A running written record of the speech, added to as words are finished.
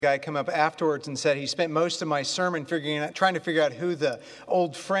Guy come up afterwards and said he spent most of my sermon trying to figure out who the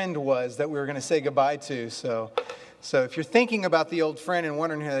old friend was that we were going to say goodbye to. So if you're thinking about the old friend and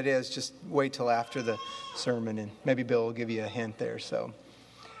wondering who that is, just wait till after the sermon, and maybe Bill will give you a hint there. So,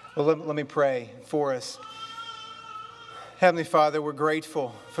 well, let me pray for us. Heavenly Father, we're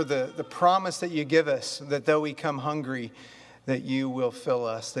grateful for the promise that you give us, that though we come hungry, that you will fill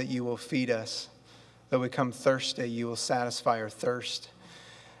us, that you will feed us. Though we come thirsty, you will satisfy our thirst.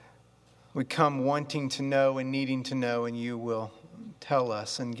 We come wanting to know and needing to know, and you will tell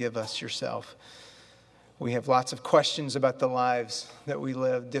us and give us yourself. We have lots of questions about the lives that we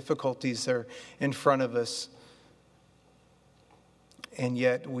live. Difficulties are in front of us. And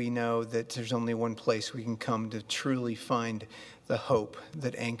yet we know that there's only one place we can come to truly find the hope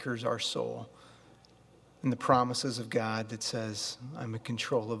that anchors our soul. And the promises of God that says, I'm in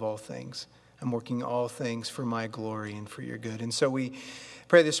control of all things. I'm working all things for my glory and for your good. And so we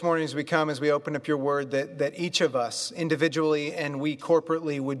pray this morning as we open up your word, that each of us individually and we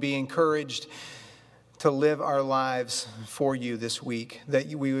corporately would be encouraged to live our lives for you this week, that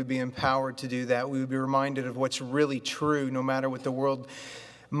we would be empowered to do that. We would be reminded of what's really true, no matter what the world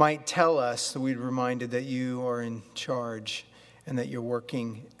might tell us, that we'd be reminded that you are in charge and that you're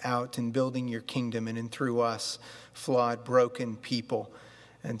working out and building your kingdom in and through us, flawed, broken people.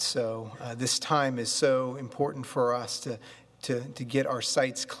 And so this time is so important for us to get our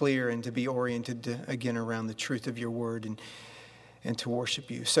sights clear and to be oriented again around the truth of your word and to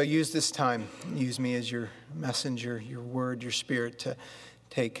worship you. So use this time. Use me as your messenger, your word, your spirit to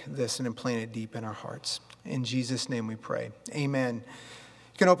take this and implant it deep in our hearts. In Jesus' name we pray. Amen.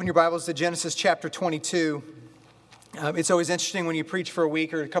 You can open your Bibles to Genesis chapter 22. It's always interesting when you preach for a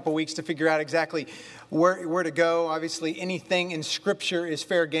week or a couple weeks to figure out exactly where to go. Obviously, anything in Scripture is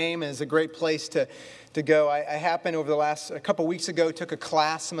fair game and is a great place to go. I happened over a couple weeks ago, took a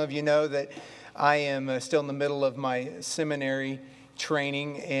class. Some of you know that I am still in the middle of my seminary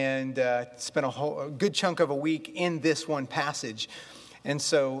training and spent a good chunk of a week in this one passage. And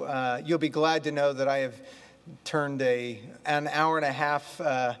so you'll be glad to know that I have turned an hour and a half,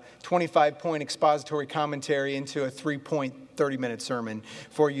 25-point expository commentary into a 3-point, 30-minute sermon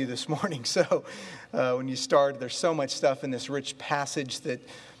for you this morning. So when you start, there's so much stuff in this rich passage that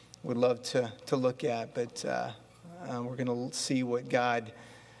we'd love to look at. But we're going to see what God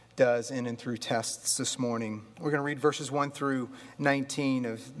does in and through tests this morning. We're going to read verses 1 through 19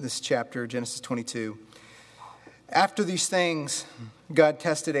 of this chapter, Genesis 22. After these things, God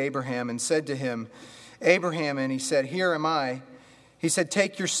tested Abraham and said to him, Abraham, and he said, Here am I. He said,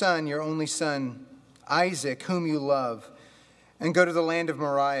 Take your son, your only son, Isaac, whom you love, and go to the land of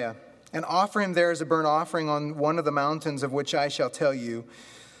Moriah, and offer him there as a burnt offering on one of the mountains of which I shall tell you.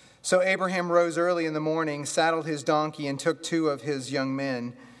 So Abraham rose early in the morning, saddled his donkey, and took 2 of his young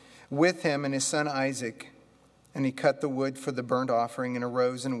men with him and his son Isaac. And he cut the wood for the burnt offering and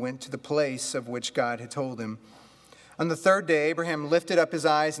arose and went to the place of which God had told him. On the 3rd day, Abraham lifted up his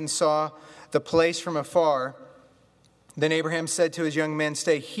eyes and saw the place from afar. Then Abraham said to his young men,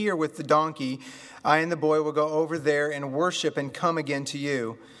 Stay here with the donkey. I and the boy will go over there and worship and come again to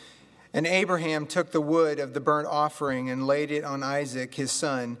you. And Abraham took the wood of the burnt offering and laid it on Isaac, his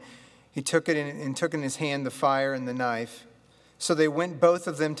son. He took it and took in his hand the fire and the knife. So they went both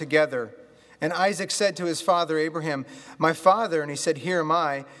of them together. And Isaac said to his father Abraham, My father. And he said, Here am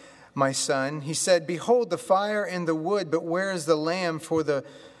I, my son. He said, Behold the fire and the wood, but where is the lamb for the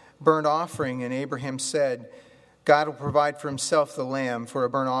burnt offering? And Abraham said, God will provide for himself the lamb for a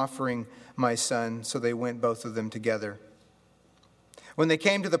burnt offering, my son. So they went both of them together. When they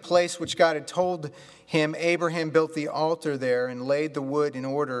came to the place which God had told him, Abraham built the altar there and laid the wood in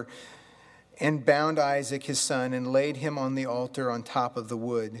order and bound Isaac his son and laid him on the altar on top of the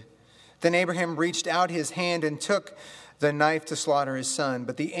wood. Then Abraham reached out his hand and took the knife to slaughter his son.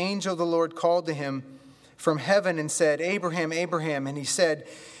 But the angel of the Lord called to him from heaven and said, Abraham, Abraham. And he said,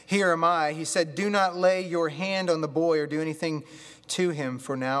 Here am I. He said, Do not lay your hand on the boy or do anything to him,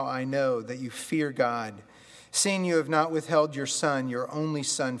 for now I know that you fear God, seeing you have not withheld your son, your only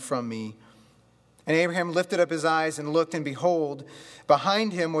son, from me. And Abraham lifted up his eyes and looked, and behold,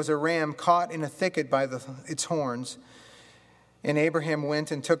 behind him was a ram caught in a thicket by its horns. And Abraham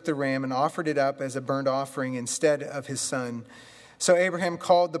went and took the ram and offered it up as a burnt offering instead of his son. So Abraham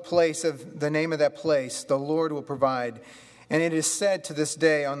called the name of that place, The Lord Will Provide. And it is said to this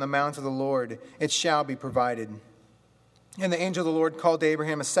day, On the mount of the Lord it shall be provided. And the angel of the Lord called to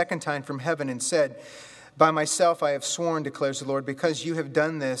Abraham a second time from heaven and said, By myself I have sworn, declares the Lord, because you have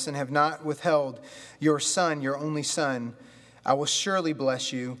done this and have not withheld your son, your only son, I will surely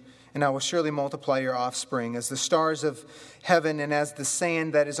bless you, and I will surely multiply your offspring as the stars of heaven and as the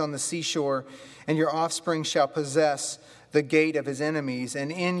sand that is on the seashore, and your offspring shall possess the gate of his enemies,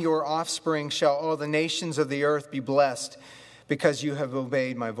 and in your offspring shall all the nations of the earth be blessed, because you have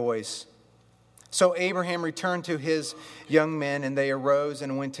obeyed my voice." So Abraham returned to his young men, and they arose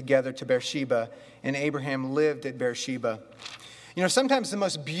and went together to Beersheba, and Abraham lived at Beersheba. You know, sometimes the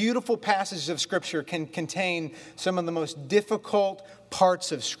most beautiful passages of Scripture can contain some of the most difficult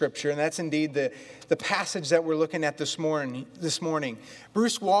parts of Scripture, and that's indeed the passage that we're looking at this morning.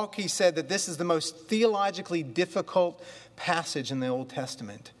 Bruce Waltke said that this is the most theologically difficult passage in the Old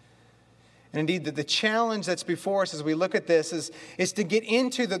Testament. And indeed, the challenge that's before us as we look at this is to get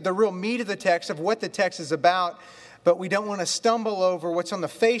into the real meat of the text, of what the text is about, but we don't want to stumble over what's on the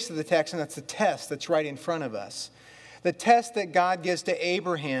face of the text, and that's the test that's right in front of us. The test that God gives to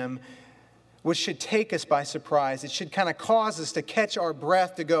Abraham, which should take us by surprise. It should kind of cause us to catch our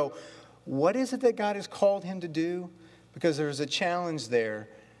breath, to go, what is it that God has called him to do? Because there's a challenge there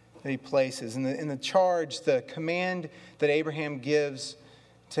that he places. In the charge, the command that Abraham gives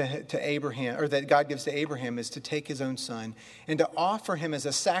to Abraham, or that God gives to Abraham, is to take his own son and to offer him as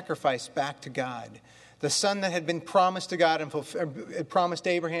a sacrifice back to God. The son that had been promised to God and promised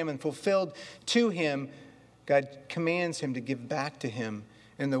Abraham and fulfilled to him, God commands him to give back to him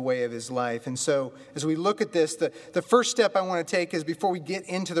in the way of his life. And so as we look at this, the first step I want to take is, before we get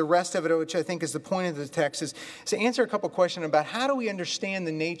into the rest of it, which I think is the point of the text, is to answer a couple questions about how do we understand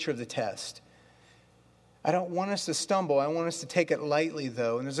the nature of the test. I don't want us to stumble. I want us to take it lightly,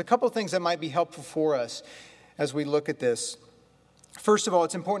 though. And there's a couple things that might be helpful for us as we look at this. First of all,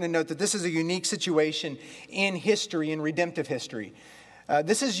 it's important to note that this is a unique situation in history, in redemptive history.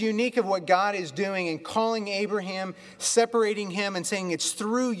 This is unique of what God is doing in calling Abraham, separating him, and saying, it's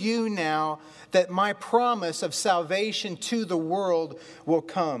through you now that my promise of salvation to the world will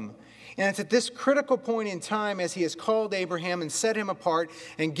come. And it's at this critical point in time, as he has called Abraham and set him apart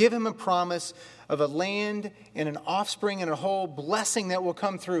and give him a promise of a land and an offspring and a whole blessing that will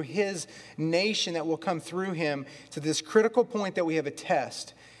come through his nation, that will come through him, to this critical point that we have a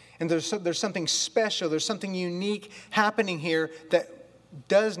test. And there's something special, there's something unique happening here that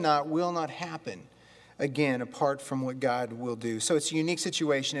will not happen again apart from what God will do. So it's a unique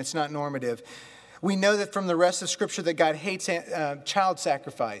situation. It's not normative. We know that from the rest of Scripture that God hates child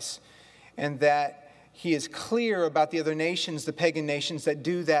sacrifice, and that he is clear about the other nations, the pagan nations that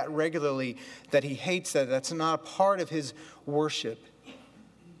do that regularly, that he hates that. That's not a part of his worship.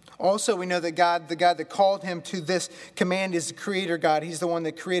 Also, we know that God, the God that called him to this command, is the creator God. He's the one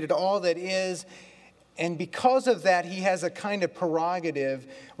that created all that is. And because of that, he has a kind of prerogative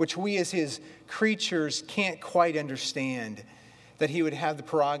which we as his creatures can't quite understand. That he would have the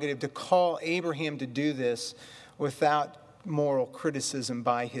prerogative to call Abraham to do this without moral criticism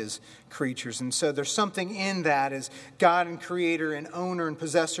by his creatures. And so there's something in that as God and creator and owner and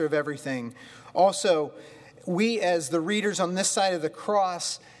possessor of everything. Also, we as the readers on this side of the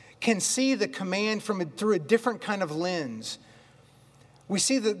cross can see the command through a different kind of lens. We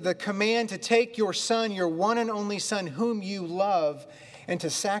see the command to take your son, your one and only son, whom you love, and to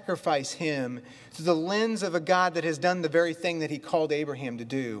sacrifice him through the lens of a God that has done the very thing that he called Abraham to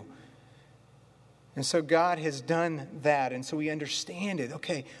do. And so God has done that, and so we understand it.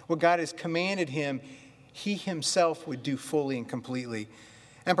 Okay, what God has commanded him, he himself would do fully and completely.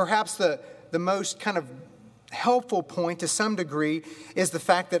 And perhaps the most kind of helpful point to some degree is the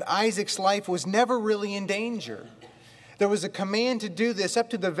fact that Isaac's life was never really in danger. There was a command to do this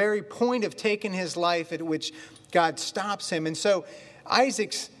up to the very point of taking his life, at which God stops him. And so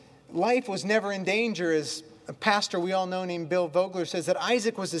Isaac's life was never in danger. As a pastor we all know named Bill Vogler says, that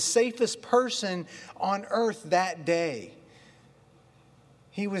Isaac was the safest person on earth that day.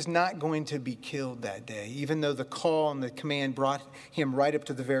 He was not going to be killed that day, even though the call and the command brought him right up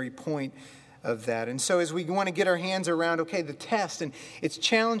to the very point of that. And so as we want to get our hands around, okay, the test, and it's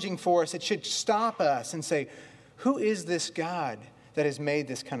challenging for us, it should stop us and say, who is this God that has made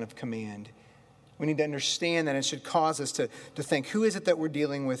this kind of command? We need to understand that. It should cause us to think, who is it that we're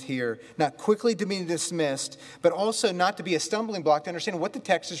dealing with here? Not quickly to be dismissed, but also not to be a stumbling block to understand what the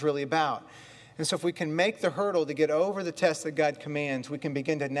text is really about. And so if we can make the hurdle to get over the test that God commands, we can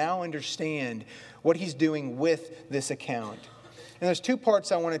begin to now understand what he's doing with this account. And there's two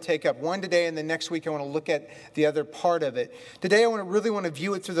parts I want to take up. One today, and the next week I want to look at the other part of it. Today I really want to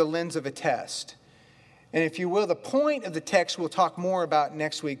view it through the lens of a test. And if you will, the point of the text we'll talk more about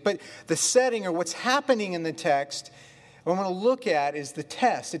next week. But the setting, or what's happening in the text, what I'm going to look at is the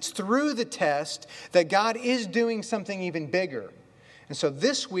test. It's through the test that God is doing something even bigger. And so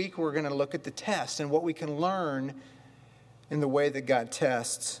this week we're going to look at the test and what we can learn in the way that God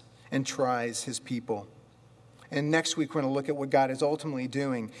tests. and tries his people. And next week, we're going to look at what God is ultimately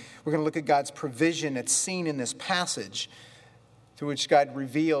doing. We're going to look at God's provision that's seen in this passage, through which God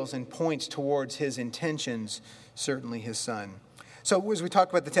reveals and points towards his intentions, certainly his Son. So as we talk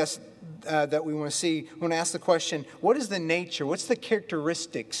about the test that we want to see, we want to ask the question, what is the nature, what's the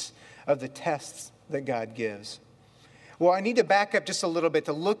characteristics of the tests that God gives? Well, I need to back up just a little bit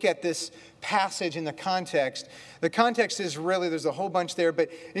to look at this passage in the context. The context is really, there's a whole bunch there, but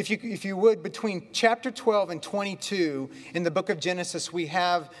if you would, between chapter 12 and 22 in the book of Genesis, we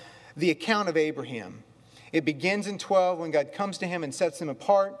have the account of Abraham. It begins in 12 when God comes to him and sets him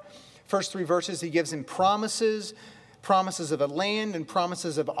apart. First 3 verses, he gives him promises of a land and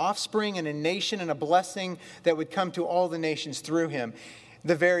promises of offspring and a nation and a blessing that would come to all the nations through him.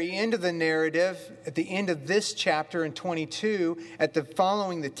 The very end of the narrative, at the end of this chapter in 22,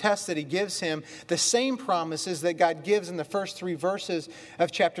 following the test that he gives him, the same promises that God gives in the first 3 verses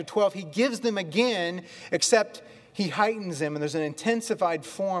of chapter 12, he gives them again, except he heightens them, and there's an intensified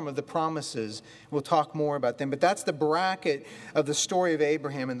form of the promises. We'll talk more about them, but that's the bracket of the story of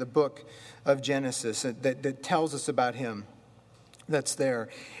Abraham in the book of Genesis that tells us about him that's there.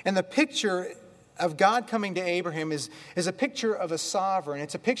 And the picture of God coming to Abraham is a picture of a sovereign.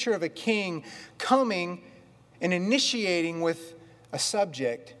 It's a picture of a king coming and initiating with a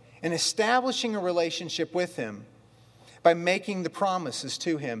subject and establishing a relationship with him by making the promises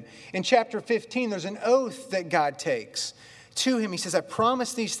to him. In chapter 15, there's an oath that God takes to him. He says, I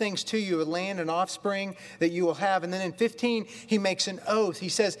promise these things to you, a land and offspring that you will have. And then in 15, he makes an oath. He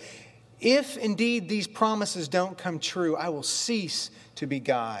says, if indeed these promises don't come true, I will cease to be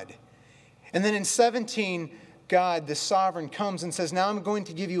God. And then in 17, God, the sovereign, comes and says, now I'm going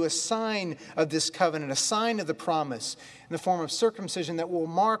to give you a sign of this covenant, a sign of the promise in the form of circumcision that will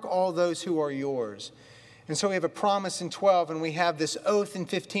mark all those who are yours. And so we have a promise in 12, and we have this oath in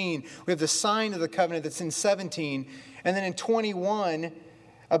 15. We have the sign of the covenant that's in 17. And then in 21,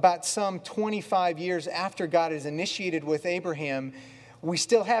 about some 25 years after God is initiated with Abraham, we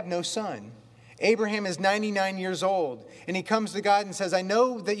still have no son. Abraham is 99 years old, and he comes to God and says, I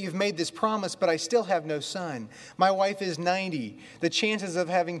know that you've made this promise, but I still have no son. My wife is 90. The chances of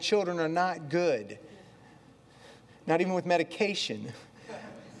having children are not good, not even with medication.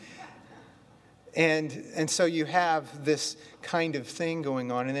 And so you have this kind of thing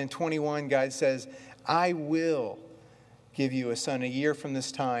going on. And then 21, God says, I will give you a son. A year from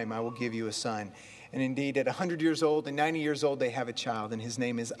this time, I will give you a son. And indeed, at 100 years old and 90 years old, they have a child, and his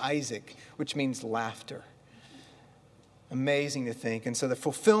name is Isaac, which means laughter. Amazing to think. And so the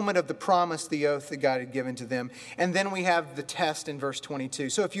fulfillment of the promise, the oath that God had given to them. And then we have the test in verse 22.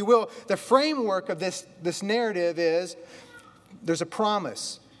 So if you will, the framework of this narrative is there's a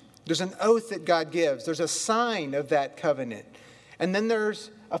promise. There's an oath that God gives. There's a sign of that covenant. And then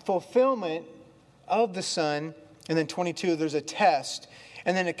there's a fulfillment of the Son. And then 22, there's a test.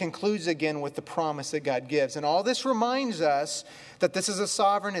 And then it concludes again with the promise that God gives. And all this reminds us that this is a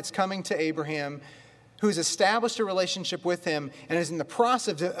sovereign. It's coming to Abraham, who's established a relationship with him and is in the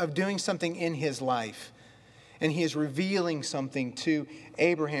process of doing something in his life. And he is revealing something to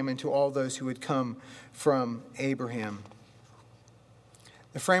Abraham and to all those who would come from Abraham.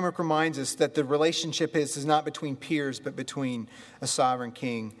 The framework reminds us that the relationship is not between peers, but between a sovereign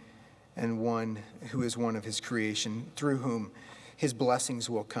king and one who is one of his creation, through whom his blessings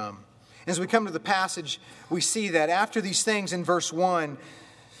will come. As we come to the passage, we see that after these things in verse 1,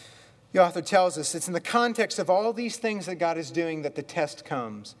 the author tells us it's in the context of all these things that God is doing that the test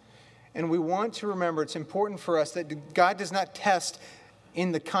comes. And we want to remember, it's important for us that God does not test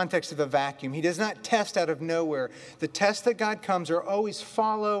in the context of a vacuum. He does not test out of nowhere. The tests that God comes are always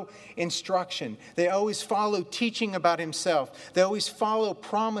follow instruction. They always follow teaching about himself. They always follow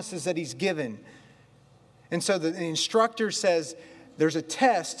promises that he's given. And so the instructor says there's a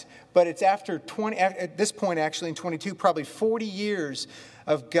test, but it's at this point actually in 22, probably 40 years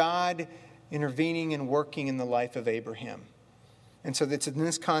of God intervening and working in the life of Abraham. And so it's in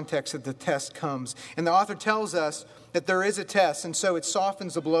this context that the test comes. And the author tells us that there is a test, and so it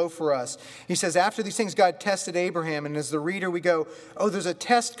softens the blow for us. He says, after these things, God tested Abraham, and as the reader, we go, oh, there's a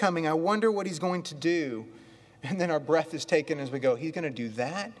test coming. I wonder what he's going to do. And then our breath is taken as we go, he's going to do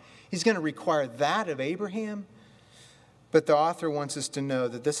that? He's going to require that of Abraham? But the author wants us to know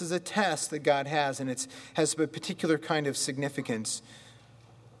that this is a test that God has, and it has a particular kind of significance.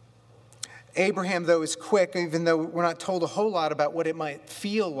 Abraham, though, is quick, even though we're not told a whole lot about what it might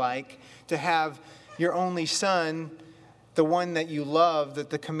feel like to have your only son, the one that you love, that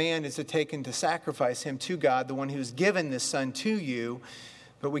the command is to take and to sacrifice him to God, the one who's given this son to you.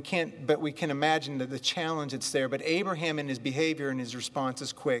 But we can imagine that the challenge that's there. But Abraham, in his behavior and his response,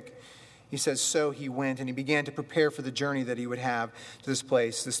 is quick. He says, so he went, and he began to prepare for the journey that he would have to this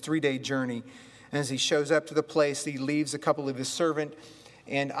place, this 3-day journey. And as he shows up to the place, he leaves a couple of his servant,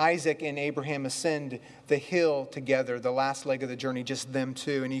 and Isaac and Abraham ascend the hill together, the last leg of the journey, just them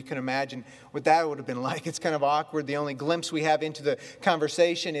two. And you can imagine what that would have been like. It's kind of awkward. The only glimpse we have into the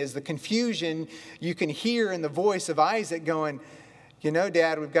conversation is the confusion you can hear in the voice of Isaac going,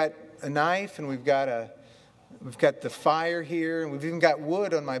 Dad, we've got a knife, and we've got the fire here, and we've even got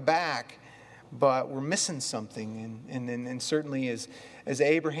wood on my back, but we're missing something. And certainly as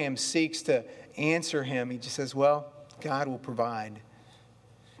Abraham seeks to answer him, he just says, well, God will provide.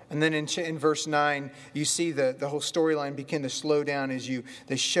 And then in verse 9, you see the whole storyline begin to slow down as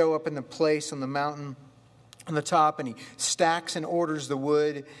they show up in the place on the mountain on the top, and he stacks and orders the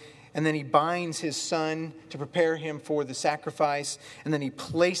wood. And then he binds his son to prepare him for the sacrifice. And then he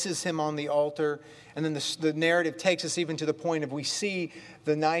places him on the altar. And then the narrative takes us even to the point of we see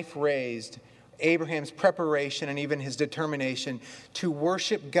the knife raised, Abraham's preparation and even his determination to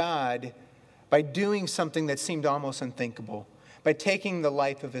worship God by doing something that seemed almost unthinkable, by taking the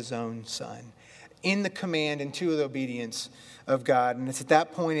life of his own son in the command and to the obedience of God. And it's at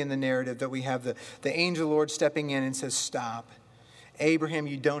that point in the narrative that we have the angel of the Lord stepping in and says, stop. Abraham,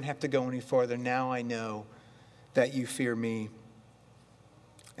 you don't have to go any farther. Now I know that you fear me.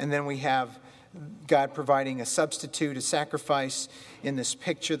 And then we have God providing a substitute, a sacrifice in this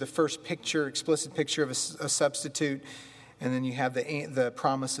picture, the first picture, explicit picture of a substitute. And then you have the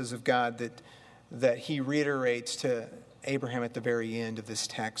promises of God that he reiterates to Abraham at the very end of this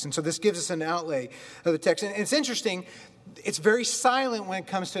text. And so this gives us an outlay of the text. And it's interesting, it's very silent when it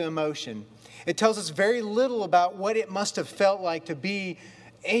comes to emotion. It tells us very little about what it must have felt like to be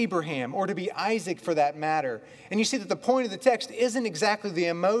Abraham or to be Isaac for that matter. And you see that the point of the text isn't exactly the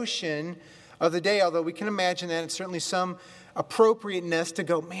emotion of the day, although we can imagine that it's certainly some appropriateness to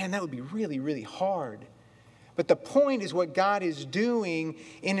go, man, that would be really, really hard. But the point is what God is doing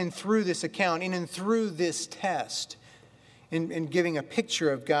in and through this account, in and through this test, in giving a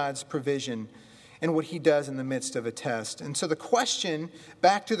picture of God's provision and what he does in the midst of a test. And so the question,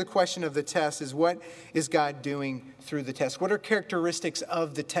 back to the question of the test, is what is God doing through the test? What are characteristics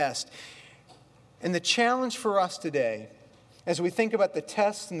of the test? And the challenge for us today, as we think about the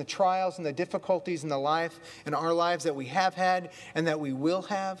tests and the trials and the difficulties in the life, in our lives that we have had and that we will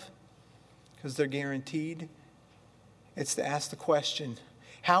have, because they're guaranteed, it's to ask the question,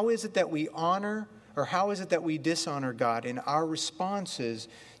 how is it that we honor or how is it that we dishonor God in our responses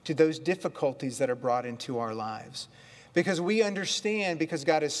to those difficulties that are brought into our lives? Because we understand, because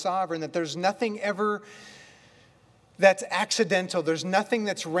God is sovereign, that there's nothing ever that's accidental. There's nothing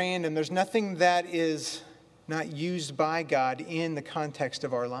that's random. There's nothing that is not used by God in the context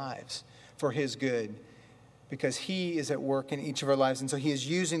of our lives for his good. Because he is at work in each of our lives. And so he is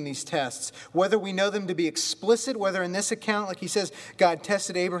using these tests. Whether we know them to be explicit, whether in this account, like he says, God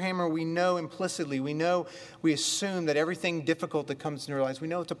tested Abraham, or we know implicitly, we assume that everything difficult that comes into our lives, we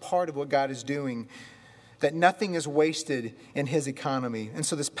know it's a part of what God is doing, that nothing is wasted in his economy. And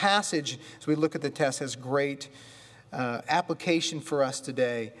so this passage, as we look at the test, has great application for us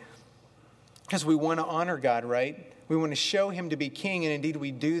today. Because we want to honor God, right? We want to show him to be king, and indeed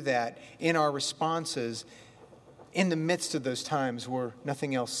we do that in our responses in the midst of those times where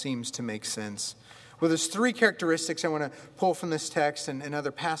nothing else seems to make sense. Well, there's 3 characteristics I want to pull from this text and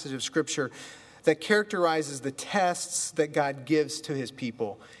other passage of Scripture that characterizes the tests that God gives to his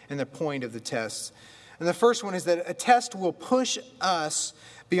people and the point of the tests. And the first one is that a test will push us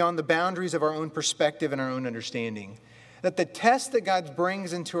beyond the boundaries of our own perspective and our own understanding. That the test that God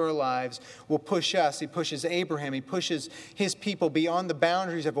brings into our lives will push us. He pushes Abraham. He pushes his people beyond the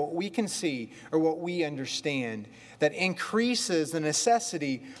boundaries of what we can see or what we understand. That increases the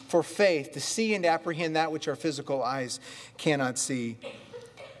necessity for faith to see and apprehend that which our physical eyes cannot see.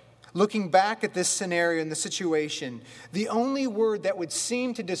 Looking back at this scenario and the situation, the only word that would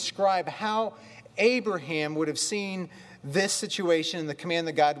seem to describe how Abraham would have seen this situation and the command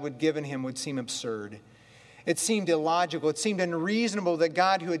that God would have given him would seem absurd. It seemed illogical. It seemed unreasonable that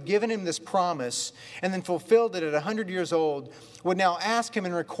God, who had given him this promise and then fulfilled it at 100 years old, would now ask him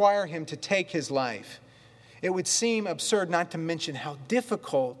and require him to take his life. It would seem absurd, not to mention how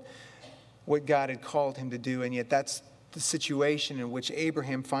difficult what God had called him to do, and yet that's the situation in which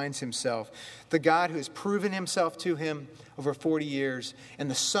Abraham finds himself. The God who has proven himself to him over 40 years, and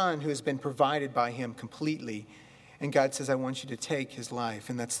the son who has been provided by him completely. And God says, I want you to take his life.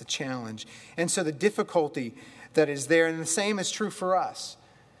 And that's the challenge. And so the difficulty that is there, and the same is true for us.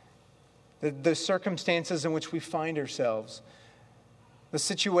 The circumstances in which we find ourselves. The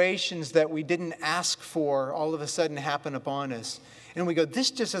situations that we didn't ask for all of a sudden happen upon us. And we go,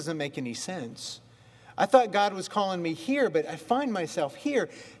 this just doesn't make any sense. I thought God was calling me here, but I find myself here.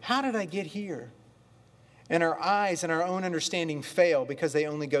 How did I get here? And our eyes and our own understanding fail because they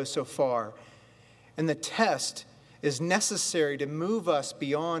only go so far. And the test is necessary to move us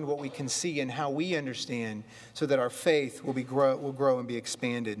beyond what we can see and how we understand so that our faith will grow and be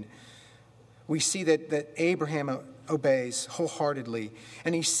expanded. We see that Abraham obeys wholeheartedly.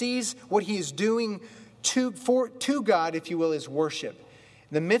 And he sees what he is doing to God, if you will, is worship.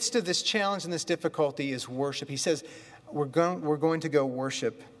 In the midst of this challenge and this difficulty is worship. He says, we're going to go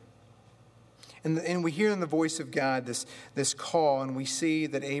worship. And we hear in the voice of God this call, and we see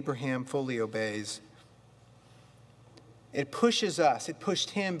that Abraham fully obeys. It pushes us. It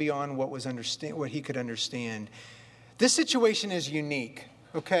pushed him beyond what he could understand. This situation is unique,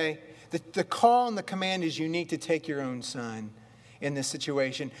 okay? The call and the command is unique to take your own son in this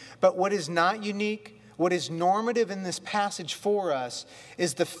situation. But what is not unique, what is normative in this passage for us,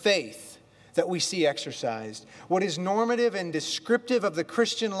 is the faith that we see exercised. What is normative and descriptive of the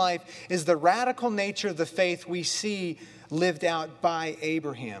Christian life is the radical nature of the faith we see lived out by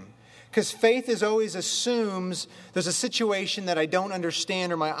Abraham. Because faith always assumes there's a situation that I don't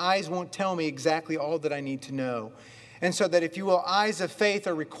understand or my eyes won't tell me exactly all that I need to know. And so that, if you will, eyes of faith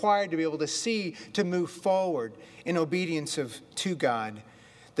are required to be able to see, to move forward in obedience to God.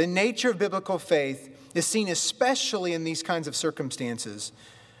 The nature of biblical faith is seen especially in these kinds of circumstances.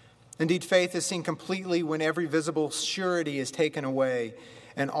 Indeed, faith is seen completely when every visible surety is taken away.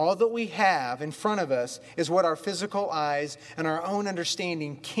 And all that we have in front of us is what our physical eyes and our own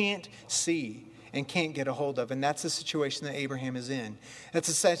understanding can't see and can't get a hold of. And that's the situation that Abraham is in. That's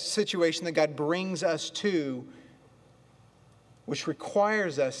a situation that God brings us to, which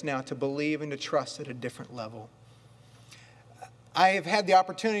requires us now to believe and to trust at a different level. I have had the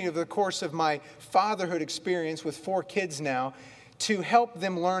opportunity over the course of my fatherhood experience with 4 kids now to help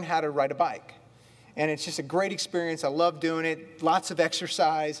them learn how to ride a bike. And it's just a great experience. I love doing it. Lots of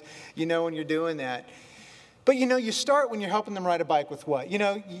exercise, when you're doing that. But, you start when you're helping them ride a bike with what?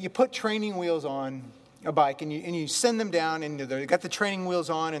 You put training wheels on a bike and you send them down and they've got the training wheels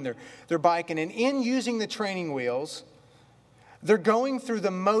on and they're biking. And in using the training wheels, they're going through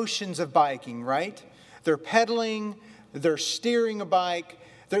the motions of biking, right? They're pedaling, they're steering a bike.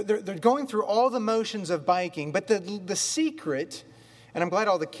 They're going through all the motions of biking. But the secret, and I'm glad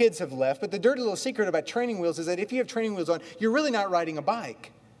all the kids have left, but the dirty little secret about training wheels is that if you have training wheels on, you're really not riding a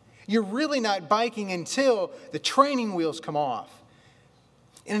bike. You're really not biking until the training wheels come off.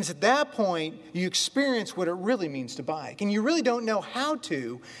 And it's at that point you experience what it really means to bike. And you really don't know how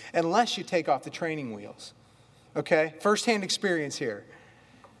to unless you take off the training wheels. Okay? First-hand experience here.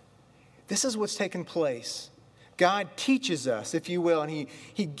 This is what's taken place. God teaches us, if you will, and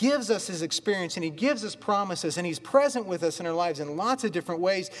He gives us His experience, and He gives us promises, and He's present with us in our lives in lots of different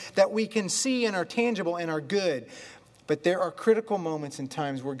ways that we can see and are tangible and are good. But there are critical moments and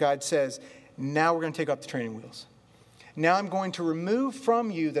times where God says, now we're going to take off the training wheels. Now I'm going to remove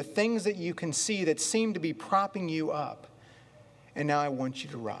from you the things that you can see that seem to be propping you up. And now I want you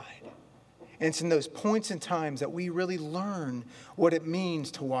to ride. And it's in those points and times that we really learn what it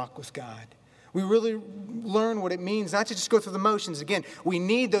means to walk with God. We really learn what it means not to just go through the motions. Again, we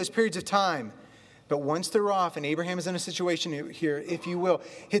need those periods of time. But once they're off, and Abraham is in a situation here, if you will,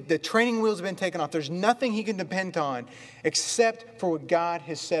 the training wheels have been taken off. There's nothing he can depend on except for what God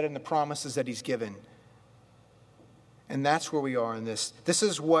has said and the promises that He's given. And that's where we are in this. This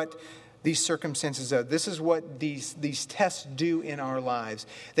is what these circumstances are. This is what these tests do in our lives.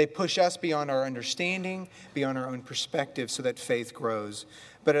 They push us beyond our understanding, beyond our own perspective, so that faith grows.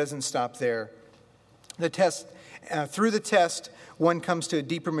 But it doesn't stop there. Through the test, one comes to a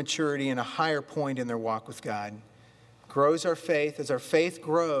deeper maturity and a higher point in their walk with God. Grows our faith. As our faith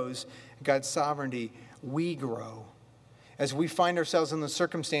grows, God's sovereignty, we grow. As we find ourselves in the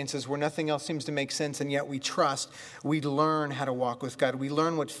circumstances where nothing else seems to make sense and yet we trust, we learn how to walk with God. We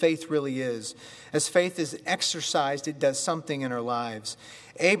learn what faith really is. As faith is exercised, it does something in our lives.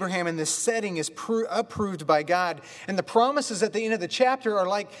 Abraham in this setting is approved by God. And the promises at the end of the chapter are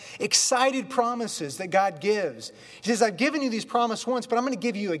like excited promises that God gives. He says, I've given you these promises once, but I'm going to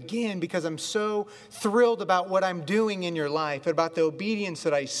give you again because I'm so thrilled about what I'm doing in your life, about the obedience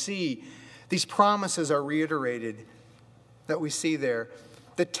that I see. These promises are reiterated that we see there.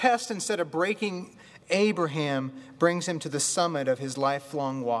 The test, instead of breaking Abraham, brings him to the summit of his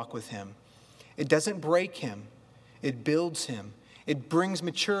lifelong walk with Him. It doesn't break him. It builds him. It brings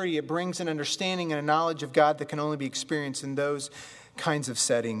maturity. It brings an understanding and a knowledge of God that can only be experienced in those kinds of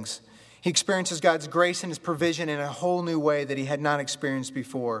settings. He experiences God's grace and his provision in a whole new way that he had not experienced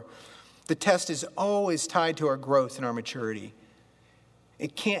before. The test is always tied to our growth and our maturity.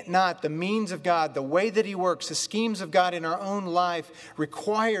 It can't not. The means of God, the way that he works, the schemes of God in our own life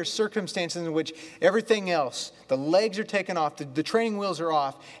require circumstances in which everything else, the legs are taken off, the training wheels are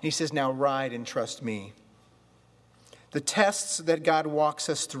off, and he says, now ride and trust me. The tests that God walks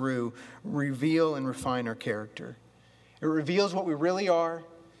us through reveal and refine our character. It reveals what we really are,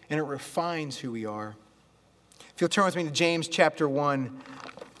 and it refines who we are. If you'll turn with me to James chapter 1,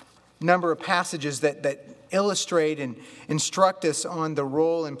 number of passages that illustrate and instruct us on the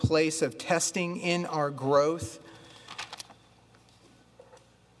role and place of testing in our growth.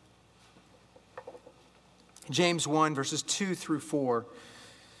 James 1, verses 2 through 4.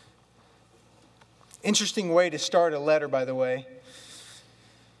 Interesting way to start a letter, by the way.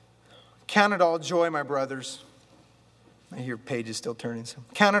 Count it all joy, my brothers. I hear pages still turning. So.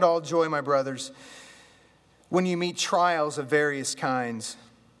 Count it all joy, my brothers, when you meet trials of various kinds.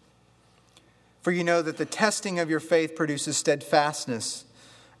 For you know that the testing of your faith produces steadfastness,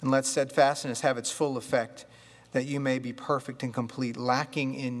 and let steadfastness have its full effect, that you may be perfect and complete,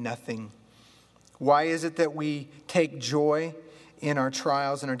 lacking in nothing. Why is it that we take joy in our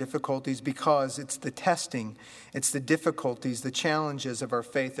trials and our difficulties? Because it's the testing, it's the difficulties, the challenges of our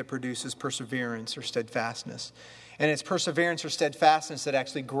faith that produces perseverance or steadfastness. And it's perseverance or steadfastness that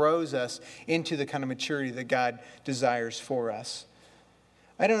actually grows us into the kind of maturity that God desires for us.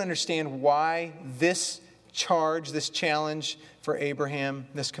 I don't understand why this charge, this challenge for Abraham,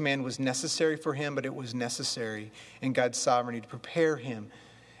 this command was necessary for him, but it was necessary in God's sovereignty to prepare him,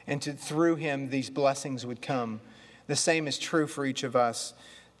 and through him these blessings would come. The same is true for each of us,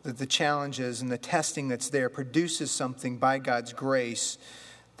 that the challenges and the testing that's there produces something by God's grace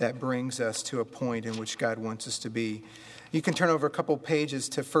that brings us to a point in which God wants us to be. You can turn over a couple pages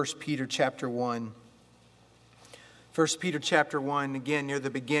to 1 Peter chapter 1. 1 Peter chapter 1, again, near the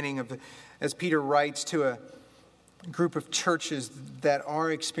beginning as Peter writes to a group of churches that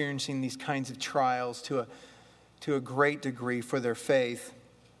are experiencing these kinds of trials to a great degree for their faith.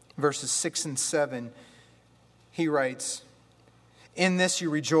 Verses 6 and 7, he writes, "In this you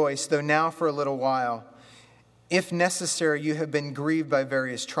rejoice, though now for a little while, if necessary, you have been grieved by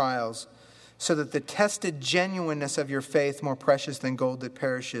various trials, so that the tested genuineness of your faith, more precious than gold that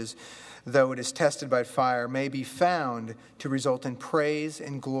perishes, though it is tested by fire, may be found to result in praise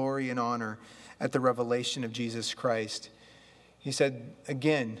and glory and honor at the revelation of Jesus Christ." He said,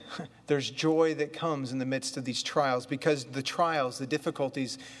 again, there's joy that comes in the midst of these trials because the trials, the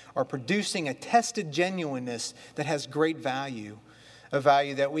difficulties are producing a tested genuineness that has great value, a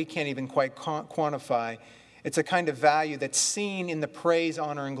value that we can't even quite quantify. It's a kind of value that's seen in the praise,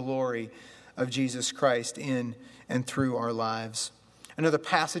 honor, and glory of Jesus Christ in and through our lives. Another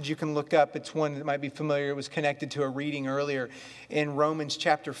passage you can look up, it's one that might be familiar. It was connected to a reading earlier in Romans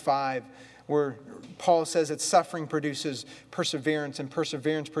chapter 5, where Paul says that suffering produces perseverance, and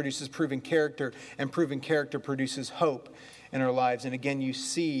perseverance produces proven character, and proven character produces hope in our lives. And again, you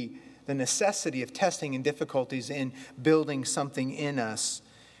see the necessity of testing and difficulties in building something in us.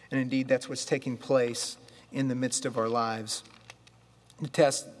 And indeed, that's what's taking place in the midst of our lives. The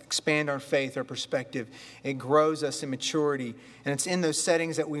tests expand our faith, our perspective. It grows us in maturity. And it's in those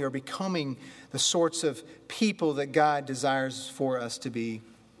settings that we are becoming the sorts of people that God desires for us to be.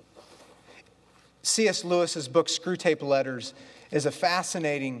 C.S. Lewis's book, Screwtape Letters, is a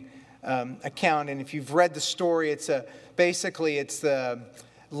fascinating account. And if you've read the story, it's the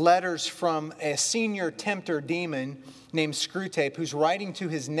letters from a senior tempter demon named Screwtape, who's writing to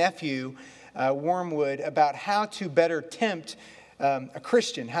his nephew, Wormwood, about how to better tempt a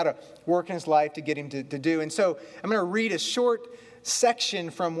Christian, how to work in his life to get him to do. And so I'm going to read a short section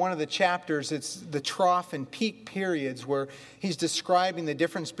from one of the chapters. It's the trough and peak periods, where he's describing the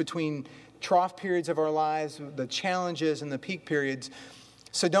difference between trough periods of our lives, the challenges, and the peak periods.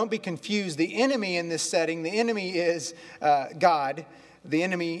 So don't be confused. The enemy in this setting, the enemy is God. The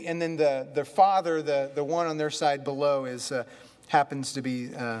enemy, and then the father, the one on their side below, happens to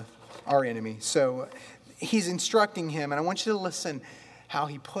be our enemy. So he's instructing him, and I want you to listen how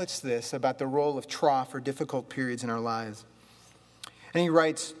he puts this about the role of trough or difficult periods in our lives. And he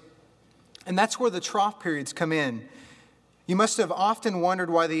writes, "And that's where the trough periods come in. You must have often wondered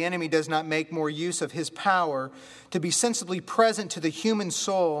why the enemy does not make more use of his power to be sensibly present to the human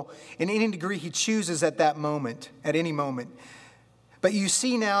soul in any degree he chooses at that moment, at any moment. But you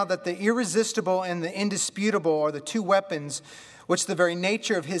see now that the irresistible and the indisputable are the two weapons which the very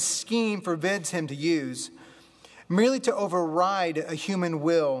nature of his scheme forbids him to use. Merely to override a human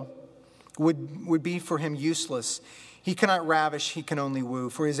will would be for him useless. He cannot ravish, he can only woo.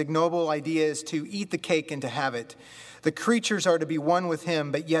 For his ignoble idea is to eat the cake and to have it. The creatures are to be one with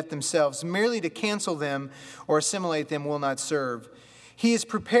him, but yet themselves. Merely to cancel them or assimilate them will not serve. He is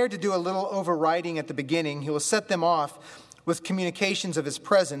prepared to do a little overriding at the beginning. He will set them off with communications of his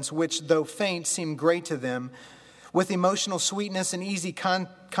presence, which, though faint, seem great to them, with emotional sweetness and easy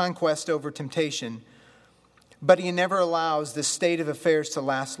conquest over temptation. But he never allows this state of affairs to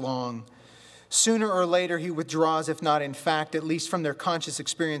last long. Sooner or later, he withdraws, if not in fact, at least from their conscious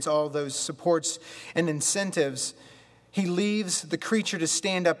experience, all those supports and incentives. He leaves the creature to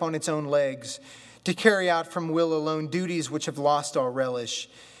stand up on its own legs, to carry out from will alone duties which have lost all relish.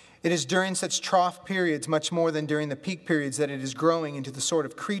 It is during such trough periods, much more than during the peak periods, that it is growing into the sort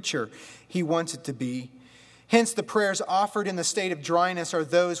of creature he wants it to be. Hence, the prayers offered in the state of dryness are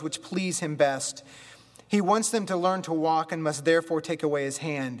those which please him best. He wants them to learn to walk and must therefore take away his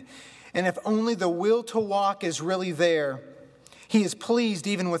hand. And if only the will to walk is really there, he is pleased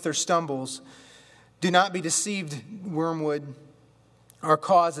even with their stumbles. Do not be deceived, Wormwood. Our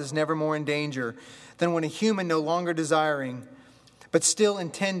cause is never more in danger than when a human no longer desiring, but still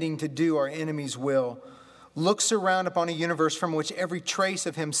intending to do our enemy's will, looks around upon a universe from which every trace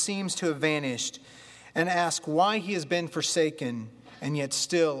of him seems to have vanished, and asks why he has been forsaken and yet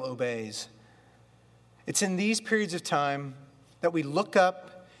still obeys. It's in these periods of time that we look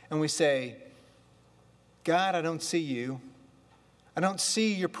up and we say, God, I don't see you. I don't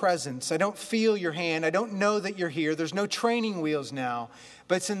see your presence. I don't feel your hand. I don't know that you're here. There's no training wheels now.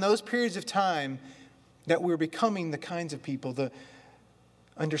 But it's in those periods of time that we're becoming the kinds of people, the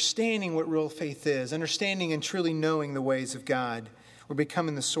understanding what real faith is, understanding and truly knowing the ways of God. We're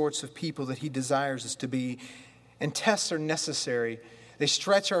becoming the sorts of people that he desires us to be. And tests are necessary. They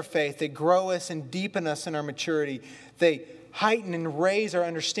stretch our faith. They grow us and deepen us in our maturity. They heighten and raise our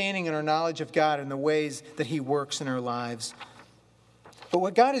understanding and our knowledge of God and the ways that he works in our lives. But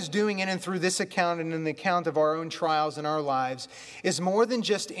what God is doing in and through this account and in the account of our own trials in our lives is more than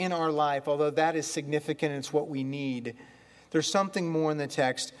just in our life, although that is significant and it's what we need. There's something more in the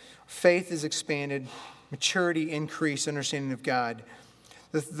text. Faith is expanded, maturity increased, understanding of God.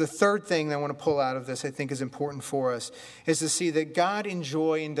 The third thing that I want to pull out of this, I think is important for us, is to see that God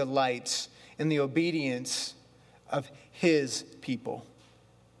enjoys and delights in the obedience of his people.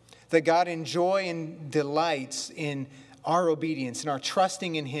 That God enjoys and delights in our obedience and our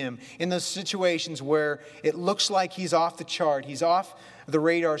trusting in him in those situations where it looks like he's off the chart, he's off the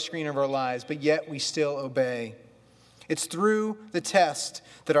radar screen of our lives, but yet we still obey. It's through the test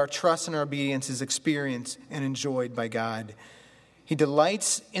that our trust and our obedience is experienced and enjoyed by God. He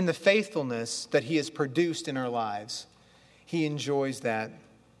delights in the faithfulness that he has produced in our lives. He enjoys that.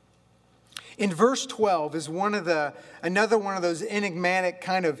 In verse 12 is another one of those enigmatic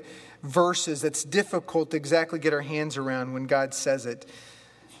kind of verses that's difficult to exactly get our hands around when God says it.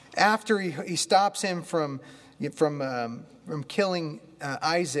 After he stops him from killing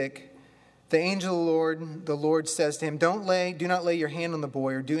Isaac, the angel of the Lord says to him, do not lay your hand on the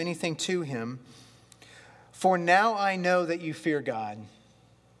boy or do anything to him, for now I know that you fear God.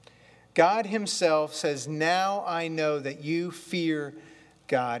 God himself says, now I know that you fear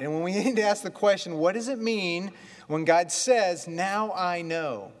God. And when we need to ask the question, what does it mean when God says, now I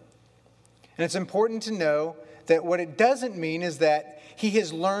know? And it's important to know that what it doesn't mean is that he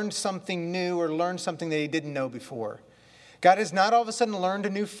has learned something new or learned something that he didn't know before. God has not all of a sudden learned a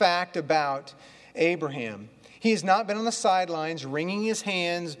new fact about Abraham. He has not been on the sidelines, wringing his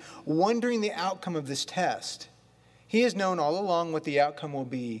hands, wondering the outcome of this test. He has known all along what the outcome will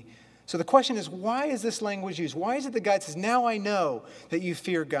be. So the question is, why is this language used? Why is it that God says, now I know that you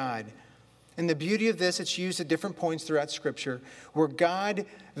fear God? And the beauty of this, it's used at different points throughout Scripture, where God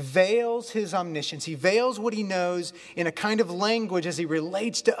veils his omniscience. He veils what he knows in a kind of language as he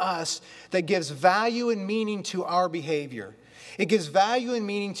relates to us that gives value and meaning to our behavior. It gives value and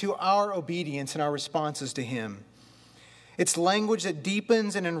meaning to our obedience and our responses to him. It's language that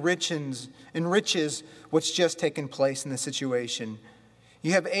deepens and enriches what's just taken place in the situation.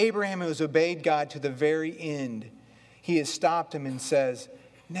 You have Abraham who has obeyed God to the very end. He has stopped him and says,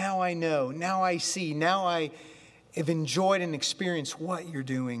 now I know, now I see, now I have enjoyed and experienced what you're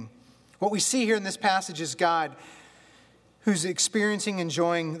doing. What we see here in this passage is God who's experiencing,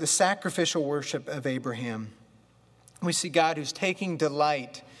 enjoying the sacrificial worship of Abraham. We see God who's taking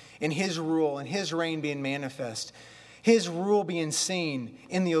delight in his rule and his reign being manifest, his rule being seen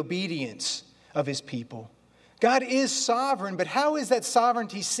in the obedience of his people. God is sovereign, but how is that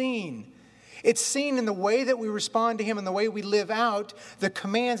sovereignty seen? It's seen in the way that we respond to him and the way we live out the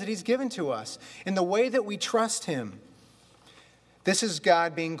commands that he's given to us, in the way that we trust him. This is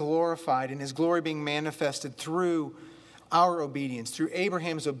God being glorified and his glory being manifested through our obedience, through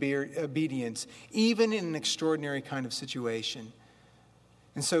Abraham's obedience, even in an extraordinary kind of situation.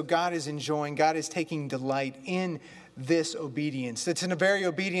 And so God is taking delight in this obedience. It's in the very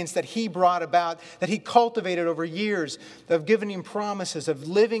obedience that he brought about, that he cultivated over years, of giving him promises, of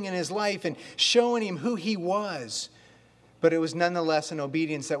living in his life and showing him who he was. But it was nonetheless an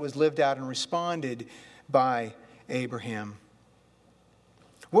obedience that was lived out and responded by Abraham.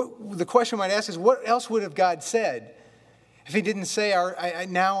 The question we might ask is, what else would have God said if he didn't say,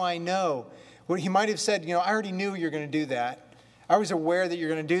 now I know? Well, he might have said, I already knew you're going to do that. I was aware that you're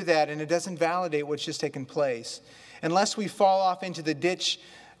going to do that, and it doesn't validate what's just taken place. Unless we fall off into the ditch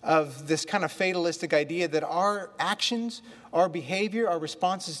of this kind of fatalistic idea that our actions, our behavior, our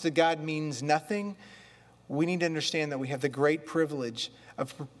responses to God means nothing, we need to understand that we have the great privilege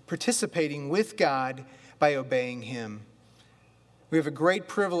of participating with God by obeying him. We have a great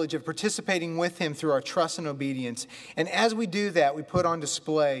privilege of participating with him through our trust and obedience. And as we do that, we put on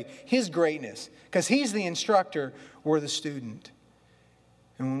display his greatness, because he's the instructor, we're the student.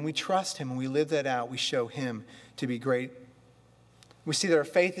 And when we trust him and we live that out, we show him to be great. We see that our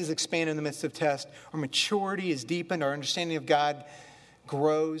faith is expanded in the midst of test. Our maturity is deepened. Our understanding of God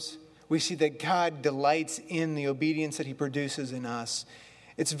grows. We see that God delights in the obedience that he produces in us.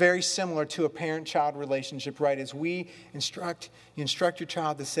 It's very similar to a parent-child relationship, right? As you instruct your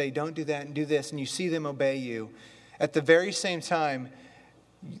child to say, don't do that and do this, and you see them obey you. At the very same time,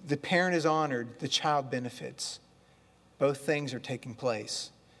 the parent is honored, the child benefits. Both things are taking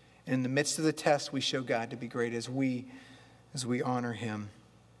place. And in the midst of the test, we show God to be great as we honor him.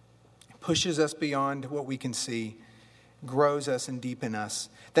 It pushes us beyond what we can see, grows us and deepens us.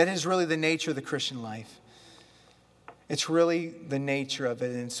 That is really the nature of the Christian life. It's really the nature of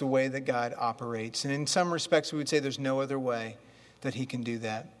it, and it's the way that God operates. And in some respects, we would say there's no other way that he can do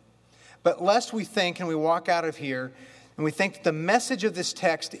that. But lest we think, and we walk out of here, and we think that the message of this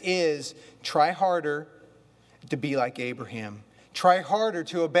text is try harder to be like Abraham. Try harder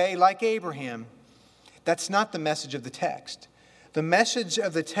to obey like Abraham. That's not the message of the text. The message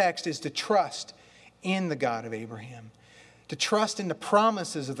of the text is to trust in the God of Abraham. To trust in the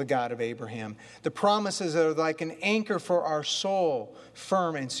promises of the God of Abraham. The promises that are like an anchor for our soul,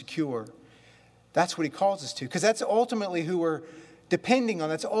 firm and secure. That's what he calls us to, because that's ultimately who we're depending on.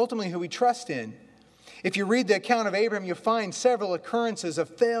 That's ultimately who we trust in. If you read the account of Abraham, you'll find several occurrences of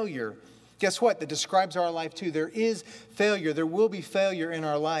failure. Guess what? That describes our life too. There is failure. There will be failure in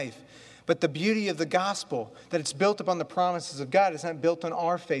our life. But the beauty of the gospel, that it's built upon the promises of God, it's not built on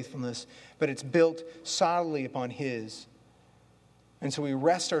our faithfulness, but it's built solidly upon his. And so we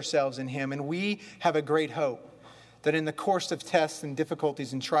rest ourselves in him, and we have a great hope that in the course of tests and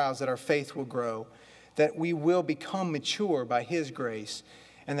difficulties and trials that our faith will grow, that we will become mature by his grace,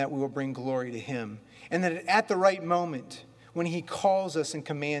 and that we will bring glory to him. And that at the right moment, when he calls us and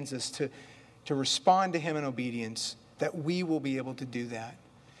commands us to respond to him in obedience, that we will be able to do that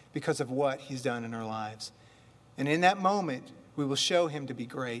because of what he's done in our lives. And in that moment, we will show him to be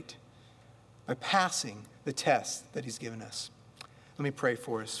great by passing the test that he's given us. Let me pray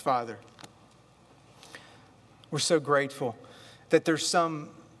for us. Father, we're so grateful that there's some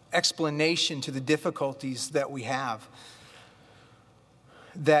explanation to the difficulties that we have.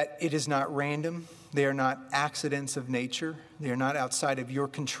 That it is not random. They are not accidents of nature. They are not outside of your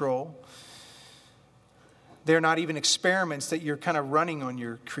control. They're not even experiments that you're kind of running on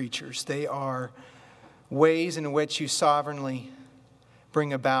your creatures. They are ways in which you sovereignly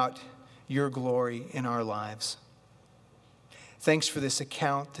bring about your glory in our lives. Thanks for this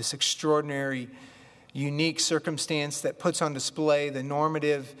account, this extraordinary, unique circumstance that puts on display the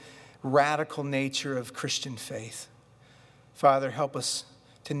normative, radical nature of Christian faith. Father, help us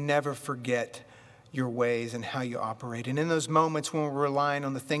to never forget your ways and how you operate. And in those moments when we're relying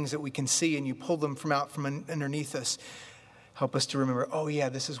on the things that we can see and you pull them from underneath us, help us to remember, oh yeah,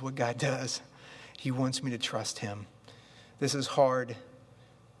 this is what God does. He wants me to trust him. This is hard.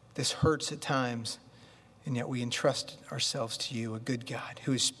 This hurts at times. And yet we entrust ourselves to you, a good God,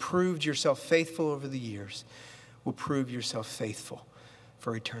 who has proved yourself faithful over the years, will prove yourself faithful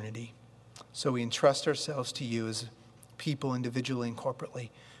for eternity. So we entrust ourselves to you as people individually and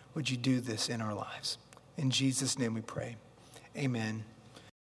corporately. Would you do this in our lives? In Jesus' name we pray. Amen.